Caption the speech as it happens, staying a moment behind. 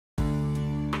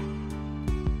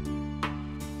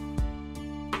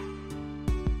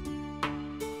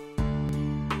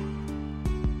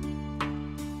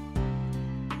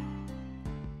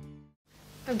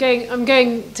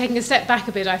taking a step back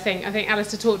a bit, I think. I think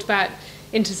Alistair talked about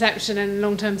interception and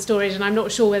long-term storage, and I'm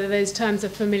not sure whether those terms are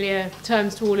familiar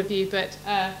terms to all of you, but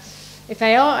if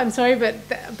they are, I'm sorry, but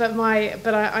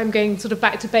I'm going sort of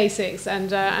back to basics,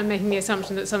 and I'm making the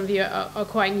assumption that some of you are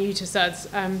quite new to SuDS.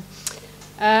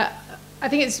 I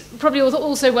think it's probably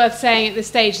also worth saying at this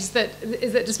stage is that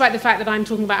despite the fact that I'm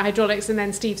talking about hydraulics and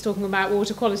then Steve's talking about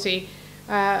water quality,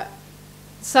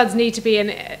 SuDS need to be an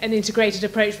integrated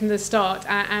approach from the start,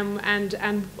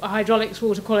 and hydraulics,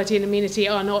 water quality and amenity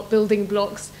are not building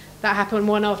blocks that happen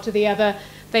one after the other.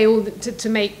 They all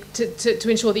to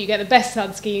ensure that you get the best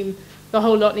SuDS scheme. The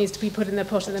whole lot needs to be put in the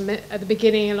pot at the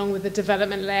beginning, along with the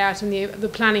development layout and the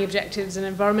planning objectives and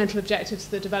environmental objectives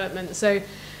of the development. So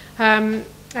I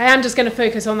am just going to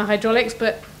focus on the hydraulics,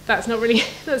 but that's not really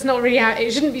how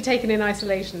it shouldn't be taken in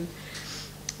isolation.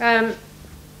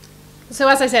 So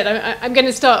as I said, I'm going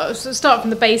to start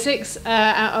from the basics.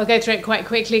 I'll go through it quite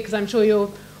quickly because I'm sure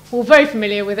you're all very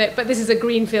familiar with it. But this is a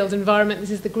greenfield environment.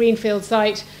 This is the greenfield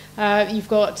site. You've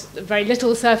got very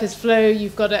little surface flow.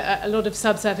 You've got a lot of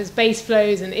subsurface base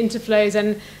flows and interflows,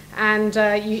 and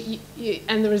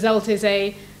the result is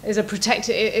a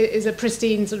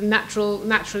pristine sort of natural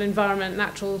environment,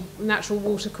 natural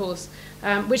water course,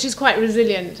 which is quite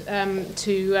resilient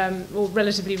or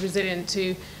relatively resilient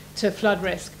to flood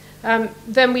risk.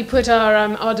 Then we put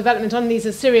our development on. These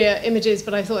are Syria images,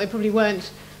 but I thought they probably weren't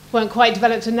quite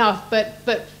developed enough.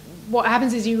 But what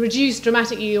happens is you reduce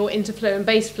dramatically your interflow and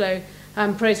base flow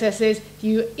processes.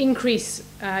 You increase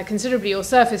considerably your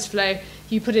surface flow.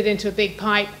 You put it into a big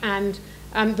pipe, and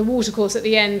the water course at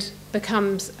the end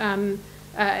becomes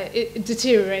it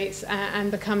deteriorates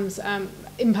and becomes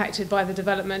impacted by the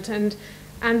development. And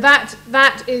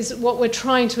that is what we're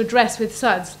trying to address with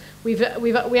SuDS.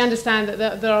 We understand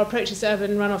that our approaches to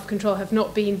urban runoff control have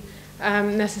not been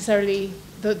necessarily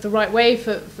the right way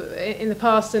for in the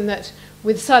past, and that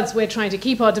with SuDS we're trying to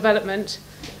keep our development,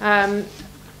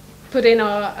 put in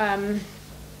our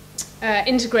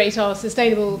integrate our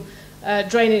sustainable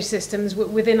drainage systems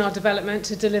within our development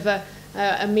to deliver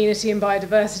amenity and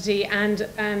biodiversity and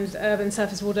urban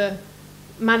surface water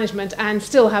management, and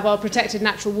still have our protected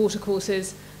natural water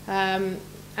courses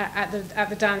at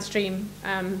the downstream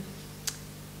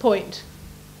point.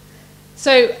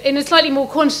 So in a slightly more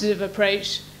quantitative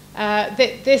approach,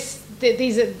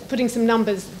 these are putting some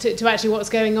numbers to actually what's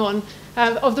going on.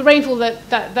 Of the rainfall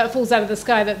that falls out of the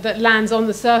sky that lands on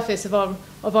the surface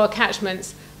of our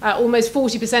catchments, almost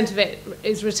 40% of it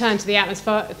is returned to the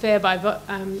atmosphere by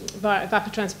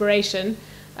evapotranspiration.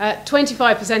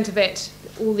 25% of it,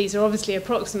 all these are obviously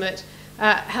approximate,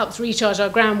 helps recharge our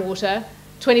groundwater.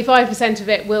 25% of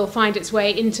it will find its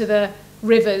way into the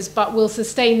rivers, but will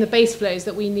sustain the base flows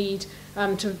that we need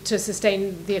to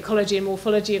sustain the ecology and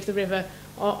morphology of the river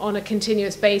on a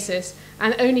continuous basis.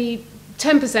 And only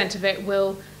 10% of it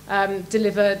will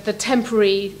deliver the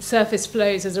temporary surface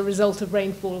flows as a result of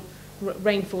rainfall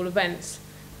events.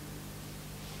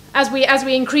 As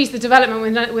we increase the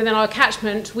development within our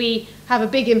catchment, we have a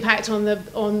big impact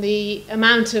on the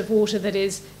amount of water that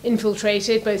is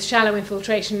infiltrated, both shallow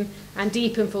infiltration and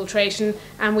deep infiltration,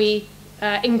 and we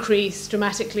increase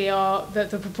dramatically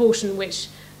the proportion which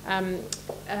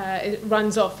it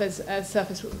runs off as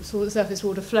surface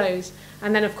water flows.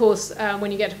 And then, of course,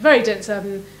 when you get a very dense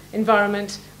urban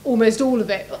environment, almost all of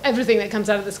it, everything that comes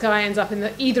out of the sky, ends up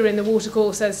either in the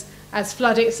watercourse as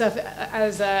flooding,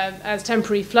 as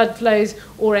temporary flood flows,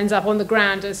 or ends up on the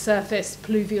ground as surface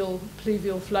pluvial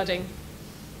flooding.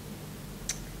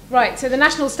 Right. So the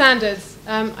national standards.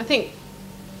 I think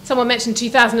someone mentioned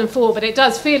 2004, but it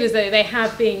does feel as though they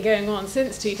have been going on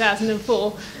since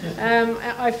 2004.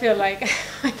 I feel like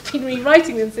I've been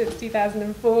rewriting them since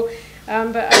 2004,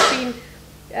 but I've been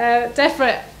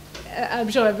DEFRA, I'm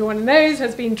sure everyone knows,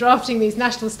 has been drafting these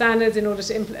national standards in order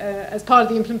to as part of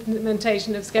the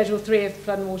implementation of Schedule 3 of the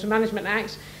Flood and Water Management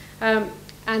Act, and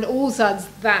all SuDS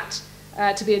that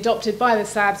to be adopted by the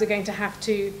SABs are going to have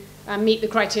to meet the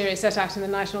criteria set out in the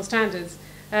national standards.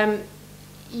 I'm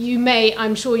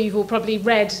sure you've all probably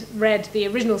read the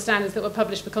original standards that were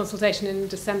published for consultation in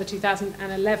December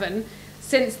 2011.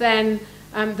 Since then,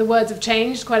 the words have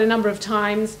changed quite a number of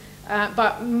times,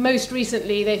 but most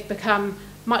recently they've become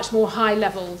much more high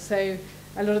level. So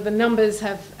a lot of the numbers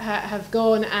have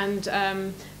gone, and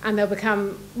they'll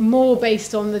become more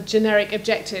based on the generic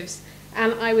objectives.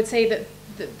 And I would say that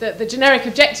the generic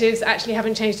objectives actually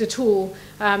haven't changed at all,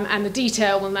 and the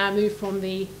detail will now move from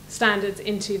the standards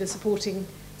into the supporting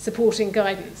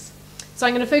guidance. So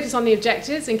I'm going to focus on the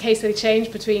objectives in case they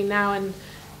change between now and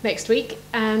next week,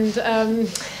 and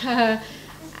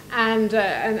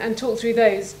talk through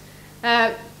those.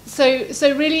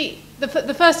 So really,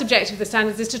 the first objective of the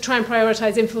standards is to try and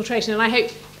prioritise infiltration, and I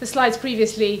hope the slides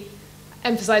previously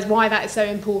emphasise why that is so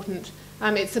important.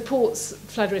 It supports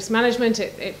flood risk management,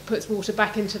 it puts water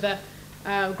back into the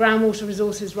groundwater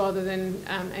resources rather than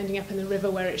ending up in the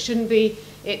river where it shouldn't be.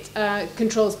 It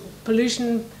controls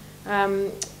pollution,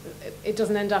 it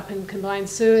doesn't end up in combined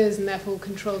sewers and therefore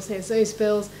controls CSO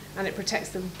spills, and it protects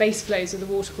the base flows of the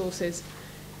watercourses.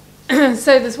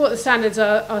 So that's what the standards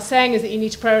are saying, is that you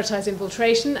need to prioritise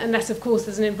infiltration, unless of course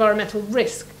there's an environmental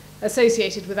risk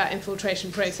associated with that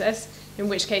infiltration process, in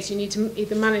which case you need to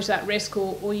either manage that risk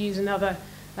or use another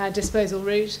disposal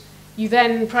route. You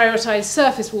then prioritise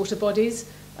surface water bodies,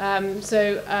 or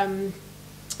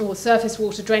surface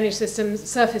water drainage systems,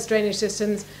 surface drainage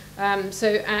systems,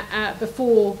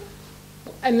 before,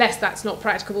 unless that's not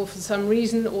practicable for some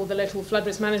reason, or the local flood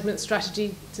risk management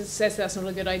strategy says that's not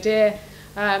a good idea.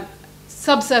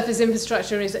 Subsurface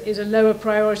infrastructure is a lower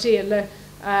priority,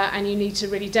 and you need to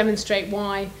really demonstrate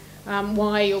why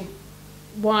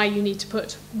you need to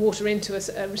put water into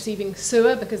a receiving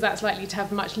sewer, because that's likely to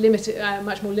have much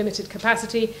more limited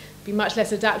capacity, be much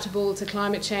less adaptable to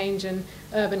climate change and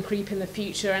urban creep in the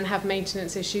future, and have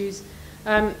maintenance issues.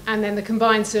 And then the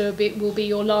combined sewer will be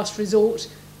your last resort,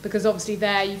 because obviously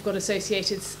there you've got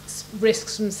associated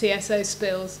risks from CSO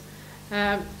spills.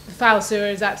 Foul sewer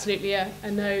is absolutely a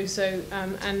no, so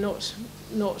and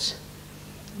not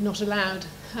allowed.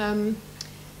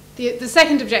 The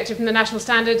second objective from the national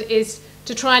standard is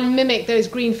to try and mimic those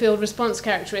greenfield response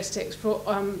characteristics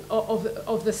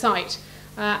of the site,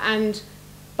 and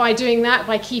by doing that,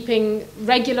 by keeping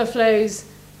regular flows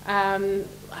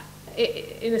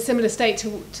in a similar state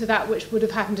to that which would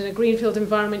have happened in a greenfield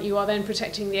environment, you are then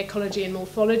protecting the ecology and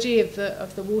morphology of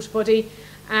the water body,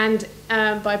 and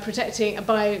by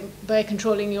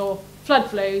controlling your flood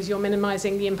flows, you're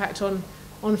minimising the impact on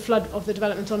the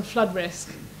development on flood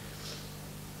risk.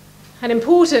 An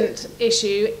important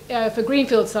issue for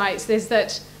greenfield sites is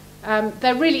that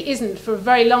there really isn't, for a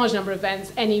very large number of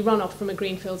events, any runoff from a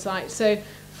greenfield site. So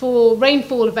for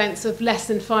rainfall events of less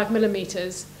than 5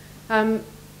 millimetres,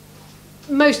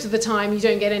 most of the time you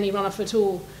don't get any runoff at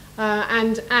all.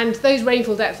 And those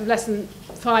rainfall depths of less than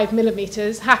 5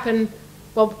 millimetres happen,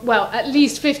 well, at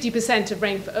least 50%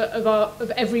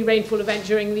 of every rainfall event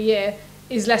during the year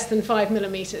is less than 5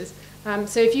 millimetres.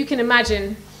 So if you can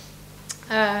imagine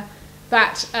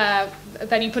that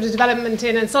you put a development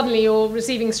in and suddenly your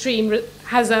receiving stream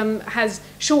has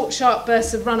short, sharp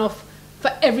bursts of runoff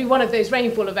for every one of those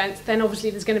rainfall events, then obviously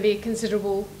there's going to be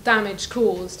considerable damage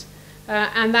caused.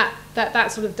 And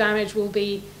that sort of damage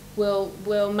will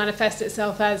manifest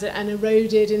itself as an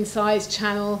eroded in size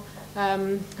channel,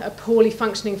 a poorly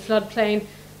functioning floodplain,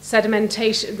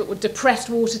 sedimentation, but with depressed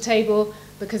water table,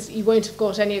 because you won't have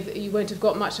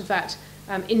got much of that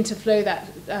interflow,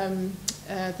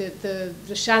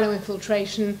 the shallow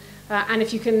infiltration, and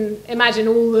if you can imagine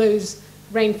all those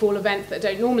rainfall events that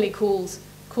don't normally cause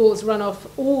runoff,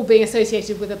 all being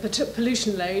associated with a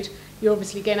pollution load, you're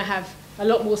obviously going to have a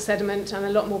lot more sediment and a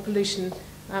lot more pollution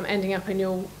ending up in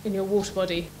your water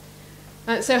body.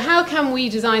 So how can we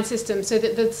design systems so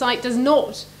that the site does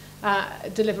not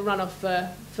deliver runoff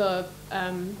for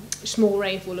small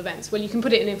rainfall events? Well, you can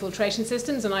put it in infiltration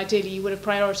systems, and ideally you would have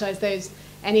prioritised those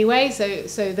anyway,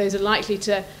 so those are likely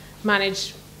to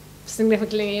manage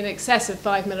significantly in excess of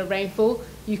 5 mil of rainfall.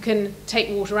 You can take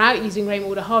water out using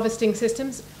rainwater harvesting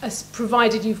systems,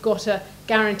 provided you've got a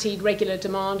guaranteed regular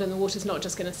demand and the water's not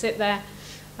just going to sit there.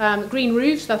 Green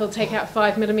roofs, that'll take out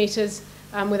 5 millimetres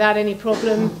without any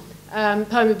problem.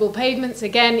 Permeable pavements,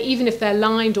 again, even if they're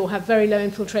lined or have very low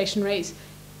infiltration rates,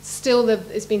 still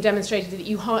it's been demonstrated that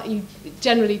you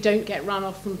generally don't get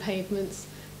runoff from pavements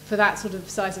for that sort of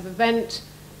size of event.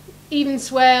 Even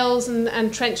swales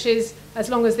and trenches, as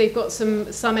long as they've got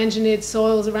some engineered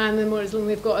soils around them, or as long as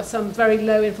they've got some very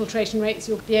low infiltration rates,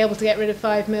 you'll be able to get rid of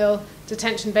 5 mil.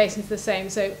 Detention basins the same.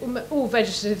 So all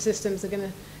vegetative systems are going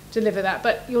to deliver that,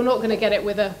 but you're not going to get it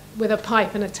with a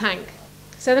pipe and a tank.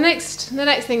 So the next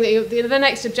thing the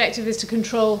next objective is to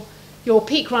control your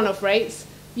peak runoff rates.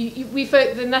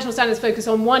 The national standards focus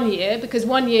on 1 year, because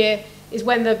 1 year is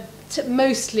when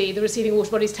mostly the receiving water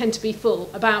bodies tend to be full,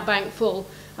 about bank full.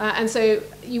 And so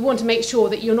you want to make sure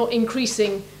that you're not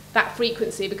increasing that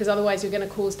frequency, because otherwise you're going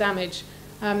to cause damage.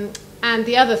 And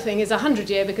the other thing is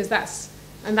 100-year, because that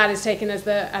is taken as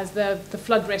the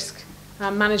flood risk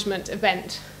management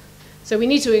event. So we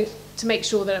need to make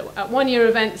sure that at 1 year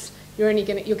events you're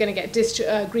going to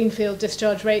get greenfield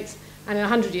discharge rates, and in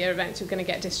 100-year events you're going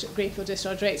to get greenfield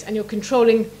discharge rates, and you're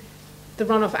controlling the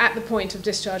runoff at the point of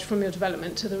discharge from your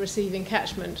development to the receiving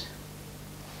catchment.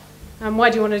 And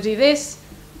why do you want to do this?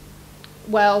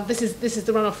 well, this is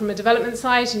the runoff from a development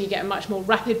site, and you get a much more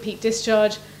rapid peak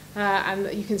discharge,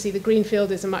 and you can see the green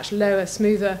field is a much lower,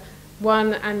 smoother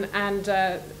one, and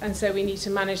so we need to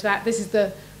manage that. This is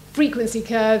the frequency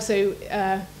curve, so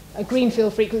a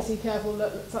greenfield frequency curve will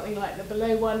look something like the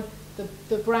below one.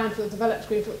 The brownfield developed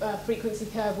frequency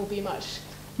curve will be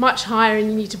much higher, and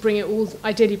you need to bring it all,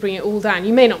 ideally bring it all down.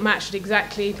 You may not match it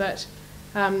exactly, but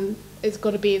it's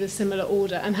got to be the similar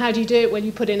order. And how do you do it? Well,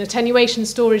 you put in attenuation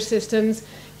storage systems.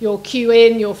 Your Q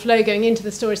in, your flow going into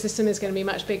the storage system is going to be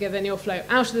much bigger than your flow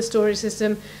out of the storage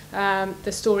system.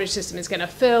 The storage system is going to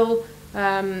fill,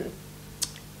 and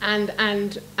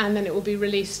then it will be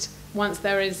released once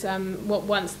there is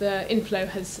once the inflow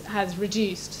has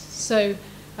reduced. So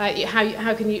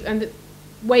how can you, and the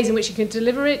ways in which you can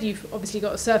deliver it, you've obviously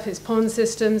got surface pond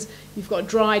systems, you've got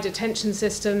dry detention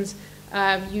systems,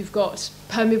 you've got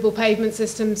permeable pavement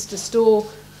systems to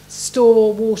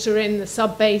store water in the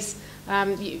subbase.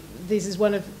 This is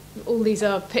one of, all these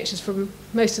are pictures from,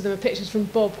 most of them are pictures from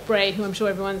Bob Bray, who I'm sure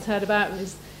everyone's heard about.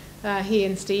 He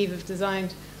and Steve have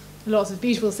designed lots of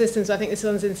beautiful systems. I think this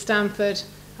one's in Stanford,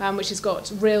 which has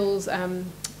got rills,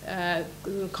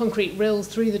 concrete rills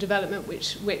through the development,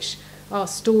 which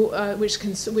store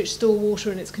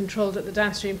water, and it's controlled at the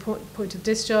downstream point of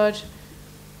discharge.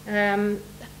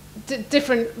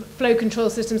 Different flow control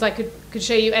systems. I could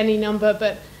show you any number,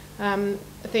 but I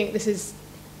think this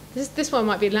one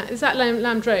might be, is that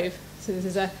Landrove? So this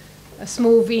is a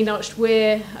small V-notched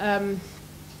weir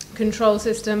control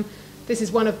system. This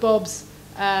is one of Bob's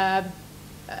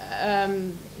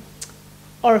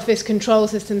orifice control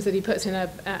systems that he puts in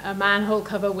a manhole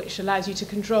cover, which allows you to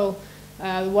control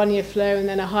the one-year flow and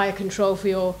then a higher control for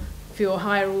your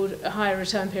higher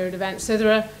return period events. So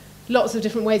there are lots of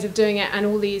different ways of doing it, and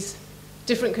all these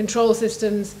different control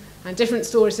systems and different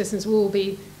storage systems will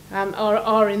be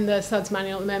are in the SuDS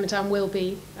manual at the moment and will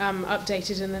be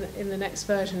updated in the next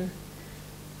version.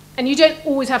 And you don't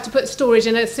always have to put storage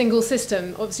in a single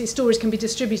system. Obviously, storage can be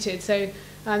distributed. So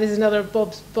this is another of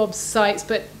Bob's sites,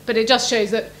 but it just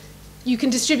shows that you can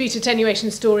distribute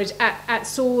attenuation storage at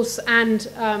source and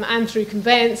through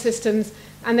conveyance systems,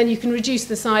 and then you can reduce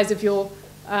the size of your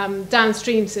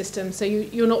downstream system. So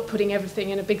you're not putting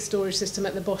everything in a big storage system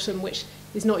at the bottom, which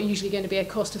is not usually going to be a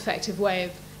cost-effective way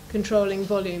of controlling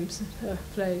volumes,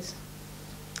 flows.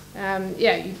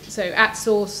 So at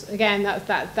source, again,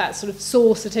 that sort of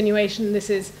source attenuation. This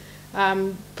is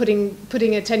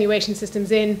putting attenuation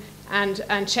systems in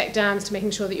and check dams to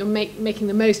making sure that you're making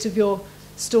the most of your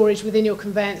storage within your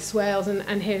conveyance swales,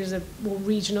 and here is a more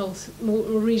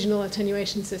regional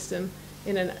attenuation system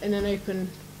in an open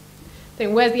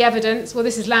thing. Where's the evidence? Well,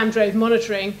 this is Landrove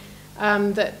monitoring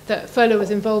that Fowler was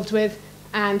involved with,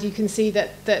 and you can see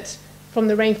that from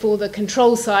the rainfall, the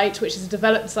control site, which is a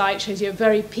developed site, shows you a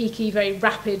very peaky, very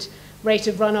rapid rate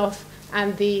of runoff,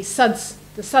 and the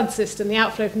SuDS system, the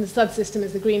outflow from the SuDS system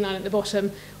is the green line at the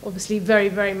bottom, obviously very,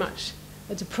 very much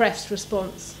a depressed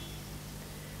response.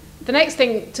 The next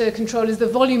thing to control is the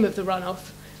volume of the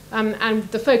runoff, and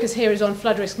the focus here is on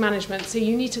flood risk management. So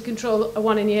you need to control a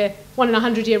 1 in a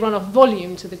 100-year runoff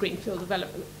volume to the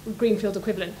greenfield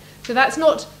equivalent. So that's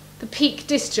not the peak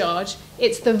discharge,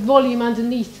 it's the volume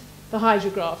underneath the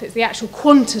hydrograph. It's the actual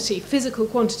quantity, physical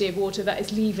quantity of water that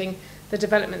is leaving the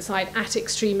development site at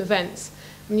extreme events.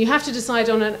 And you have to decide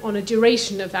on a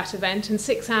duration of that event, and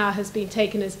 6 hours has been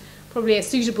taken as probably a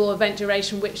suitable event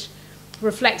duration, which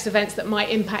reflects events that might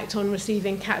impact on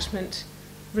receiving catchment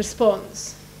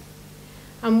response.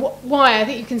 And why? I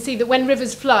think you can see that when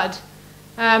rivers flood,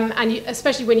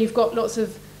 especially when you've got lots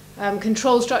of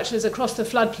control structures across the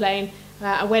floodplain,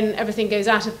 when everything goes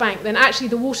out of bank, then actually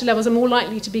the water levels are more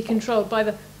likely to be controlled by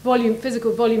the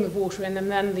physical volume of water in them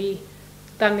than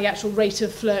the actual rate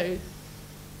of flow.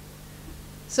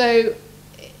 So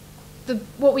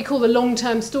what we call the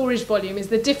long-term storage volume is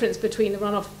the difference between the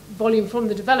runoff volume from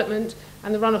the development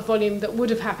and the runoff volume that would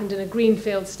have happened in a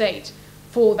greenfield state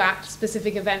for that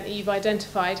specific event that you've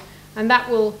identified. And that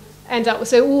will end up with,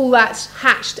 so all that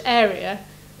hatched area,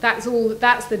 that's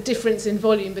the difference in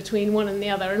volume between one and the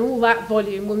other, and all that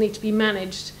volume will need to be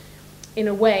managed in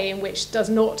a way in which does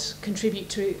not contribute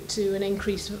to an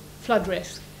increased flood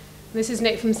risk. This is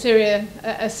Nick from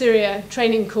a Syria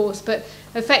training course, but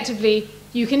effectively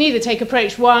you can either take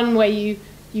approach one where you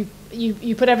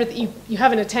put everything, you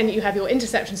have your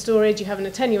interception storage, you have an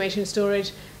attenuation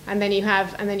storage, and then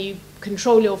you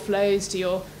control your flows to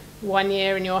your 1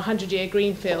 year and your 100-year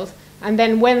greenfield. And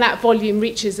then when that volume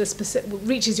reaches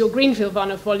your greenfield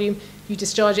runoff volume, you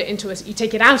discharge it you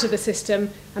take it out of the system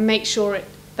and make sure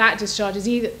that discharge is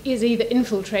either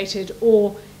infiltrated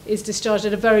or is discharged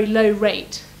at a very low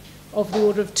rate of the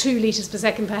order of 2 litres per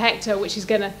second per hectare, which is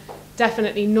going to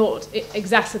definitely not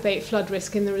exacerbate flood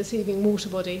risk in the receiving water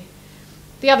body.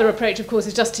 The other approach, of course,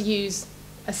 is just to use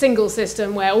a single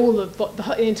system where all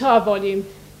the entire volume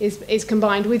is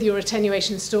combined with your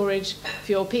attenuation storage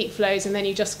for your peak flows, and then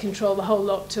you just control the whole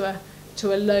lot to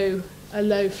a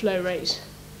low flow rate.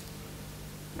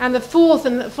 And the fourth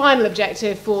and final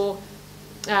objective for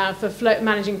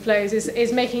managing flows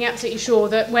is making absolutely sure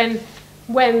that when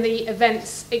the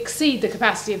events exceed the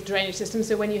capacity of the drainage system,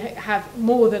 so when you have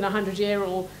more than 100-year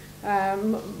or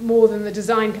more than the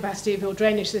design capacity of your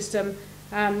drainage system,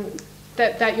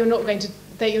 that you're not going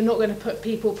to put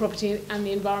people, property, and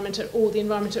the environment at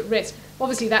risk.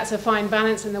 Obviously, that's a fine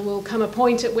balance, and there will come a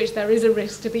point at which there is a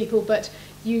risk to people, but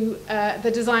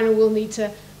the designer will need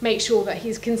to make sure that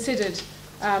he's considered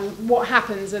what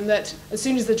happens, and that as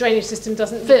soon as the drainage system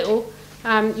doesn't fill,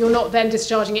 you're not then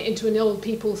discharging it into an old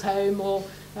people's home or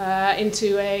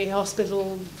into a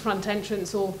hospital front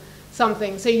entrance or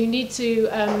something. So you need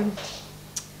to,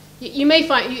 you may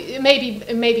find, it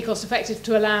may be cost effective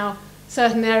to allow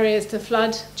certain areas to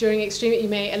flood during extreme. You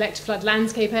may elect to flood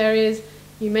landscape areas.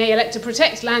 You may elect to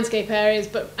protect landscape areas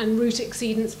and route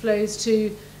exceedance flows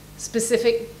to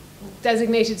specific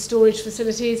designated storage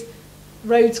facilities.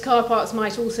 Roads, car parks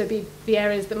might also be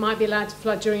areas that might be allowed to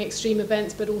flood during extreme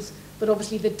events, but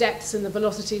obviously the depths and the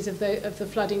velocities of the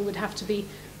flooding would have to be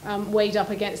weighed up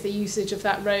against the usage of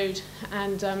that road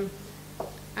and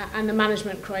the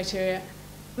management criteria.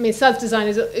 I mean, SuDS design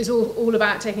is all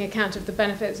about taking account of the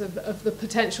benefits of the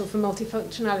potential for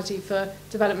multifunctionality for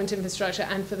development infrastructure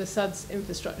and for the SuDS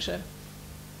infrastructure.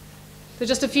 So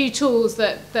just a few tools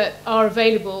that are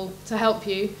available to help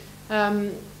you.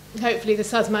 Hopefully the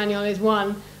SuDS manual is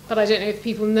one, but I don't know if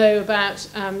people know about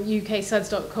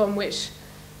uksuds.com, which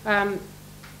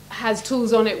has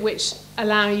tools on it which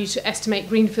allow you to estimate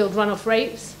greenfield runoff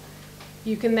rates.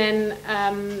 You can then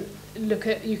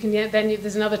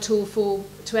there's another tool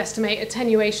to estimate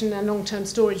attenuation and long-term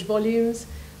storage volumes.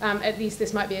 At least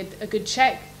this might be a good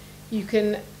check. You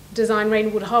can design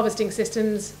rainwater harvesting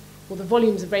systems, or the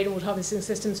volumes of rainwater harvesting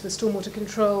systems for stormwater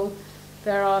control.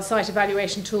 There are site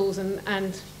evaluation tools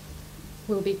and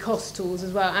will be cost tools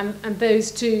as well. And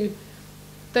those two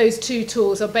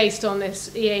tools are based on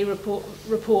this EA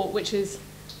report which is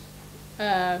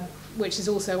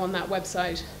also on that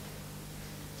website.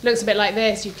 It looks a bit like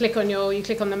this. You click on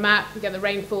the map, you get the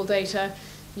rainfall data,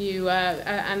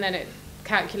 and then it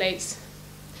calculates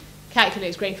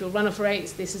grainfield runoff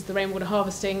rates. This is the rainwater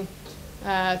harvesting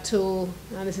tool,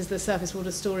 and this is the surface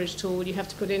water storage tool. You have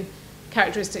to put in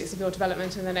characteristics of your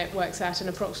development, and then it works out an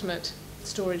approximate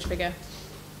storage figure.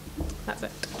 That's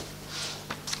it.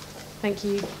 Thank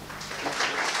you.